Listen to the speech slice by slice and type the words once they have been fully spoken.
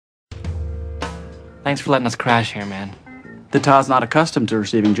Thanks for letting us crash here, man. The Todd's not accustomed to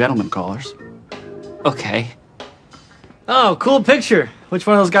receiving gentlemen callers. Okay. Oh, cool picture. Which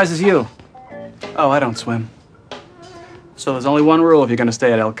one of those guys is you? Oh, I don't swim. So there's only one rule if you're gonna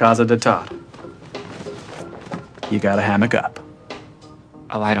stay at El Casa de Todd. You gotta hammock up.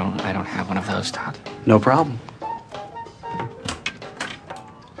 Oh, I don't have one of those, Todd. No problem.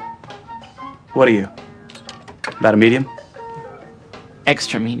 What are you? About a medium?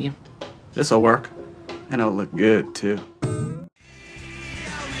 Extra medium. This'll work. And it'll look good, too.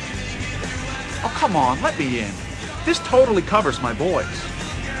 Oh, come on, let me in. This totally covers my boys.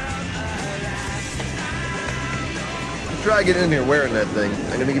 Try getting in here wearing that thing.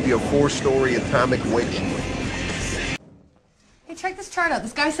 I'm gonna give you a 4-story atomic wedge. Hey, check this chart out.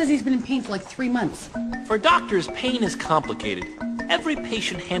 This guy says he's been in pain for like 3 months. For doctors, pain is complicated. Every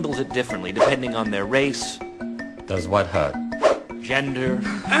patient handles it differently depending on their race. Does what hurt? Gender.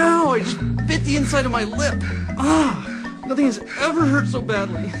 Ow, I just bit the inside of my lip. Ah, nothing has ever hurt so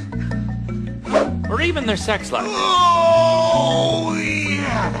badly. Or even their sex life. Oh,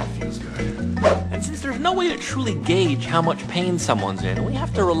 yeah, that feels good. And since there's no way to truly gauge how much pain someone's in, we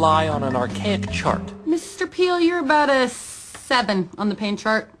have to rely on an archaic chart. Mr. Peel, you're about a 7 on the pain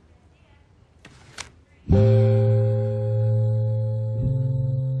chart.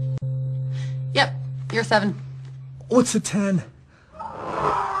 Yep, you're 7. What's a 10?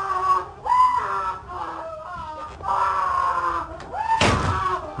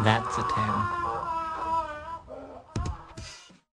 That's a 10.